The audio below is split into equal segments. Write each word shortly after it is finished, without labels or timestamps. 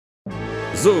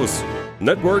Zeus.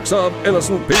 Networks of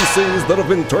innocent PCs that have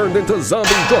been turned into zombie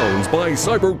drones by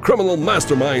cyber-criminal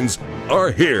masterminds are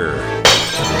here.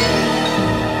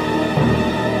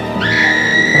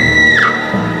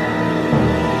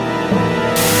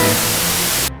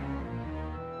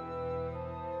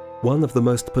 One of the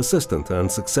most persistent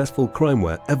and successful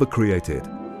crimeware ever created,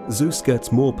 Zeus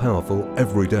gets more powerful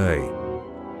every day.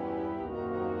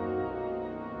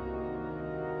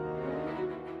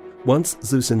 Once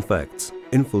Zeus infects,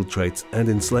 infiltrates and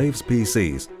enslaves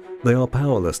PCs, they are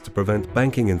powerless to prevent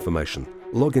banking information,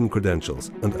 login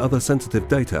credentials and other sensitive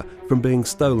data from being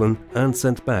stolen and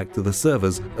sent back to the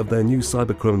servers of their new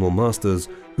cybercriminal masters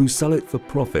who sell it for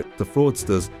profit to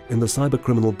fraudsters in the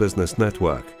cybercriminal business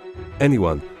network.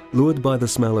 Anyone lured by the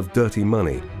smell of dirty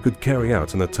money could carry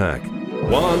out an attack.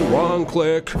 One wrong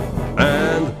click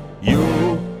and you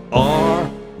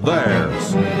are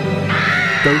theirs.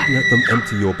 Don't let them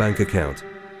empty your bank account.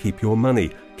 Keep your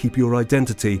money, keep your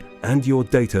identity and your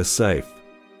data safe.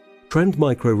 Trend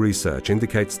Micro research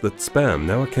indicates that spam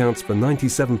now accounts for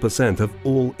 97% of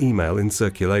all email in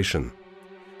circulation.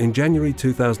 In January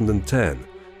 2010,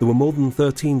 there were more than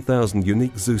 13,000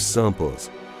 unique Zeus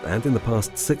samples, and in the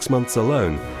past 6 months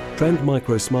alone, Trend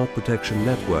Micro Smart Protection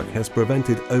Network has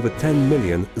prevented over 10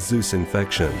 million Zeus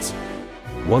infections.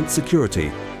 Want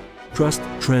security? Trust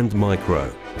Trend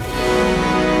Micro.